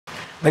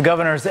The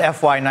governor's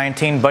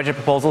FY19 budget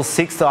proposal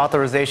seeks the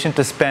authorization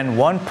to spend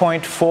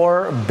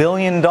 $1.4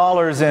 billion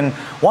in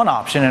one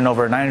option and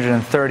over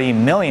 $930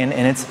 million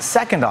in its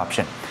second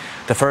option.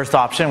 The first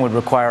option would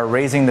require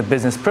raising the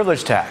business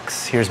privilege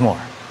tax. Here's more.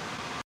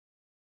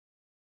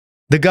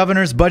 The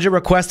governor's budget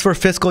request for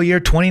fiscal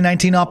year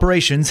 2019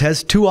 operations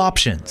has two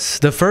options,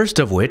 the first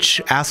of which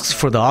asks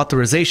for the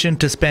authorization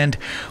to spend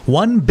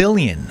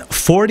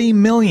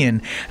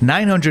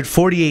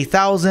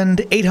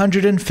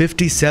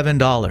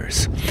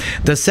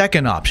 $1,040,948,857. The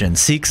second option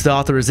seeks the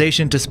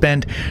authorization to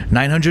spend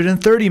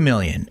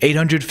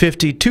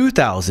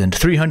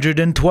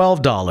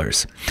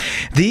 $930,852,312.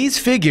 These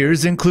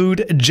figures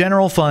include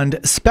general fund,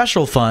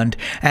 special fund,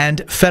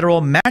 and federal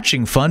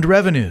matching fund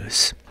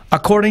revenues.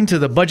 According to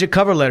the budget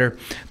cover letter,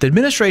 the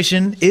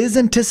administration is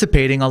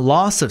anticipating a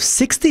loss of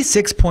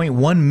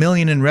 $66.1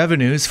 million in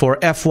revenues for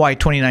FY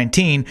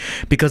 2019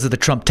 because of the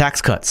Trump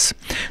tax cuts.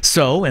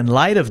 So, in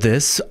light of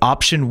this,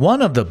 option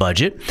 1 of the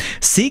budget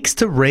seeks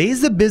to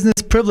raise the business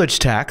privilege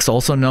tax,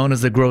 also known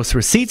as the gross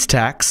receipts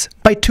tax,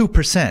 by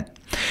 2%.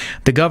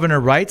 The governor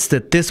writes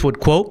that this would,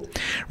 quote,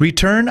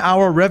 return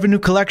our revenue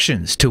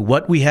collections to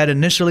what we had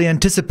initially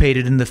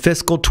anticipated in the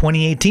fiscal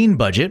 2018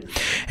 budget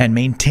and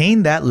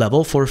maintain that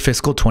level for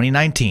fiscal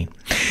 2019.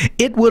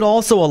 It would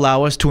also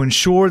allow us to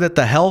ensure that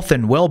the health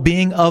and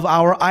well-being of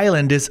our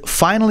island is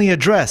finally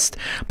addressed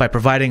by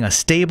providing a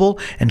stable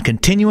and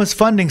continuous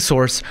funding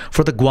source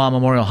for the Guam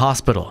Memorial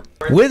Hospital.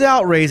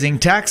 Without raising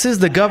taxes,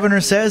 the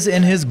governor says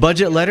in his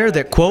budget letter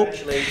that, quote,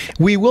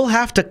 we will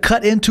have to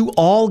cut into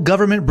all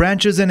government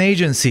branches and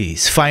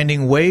agencies,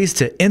 finding ways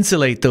to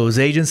insulate those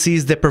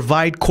agencies that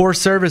provide core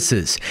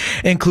services,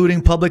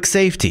 including public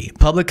safety,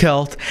 public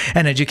health,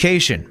 and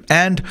education,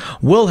 and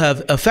will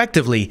have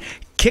effectively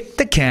kicked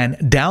the can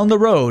down the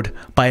road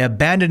by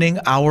abandoning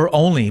our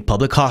only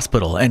public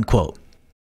hospital, end quote.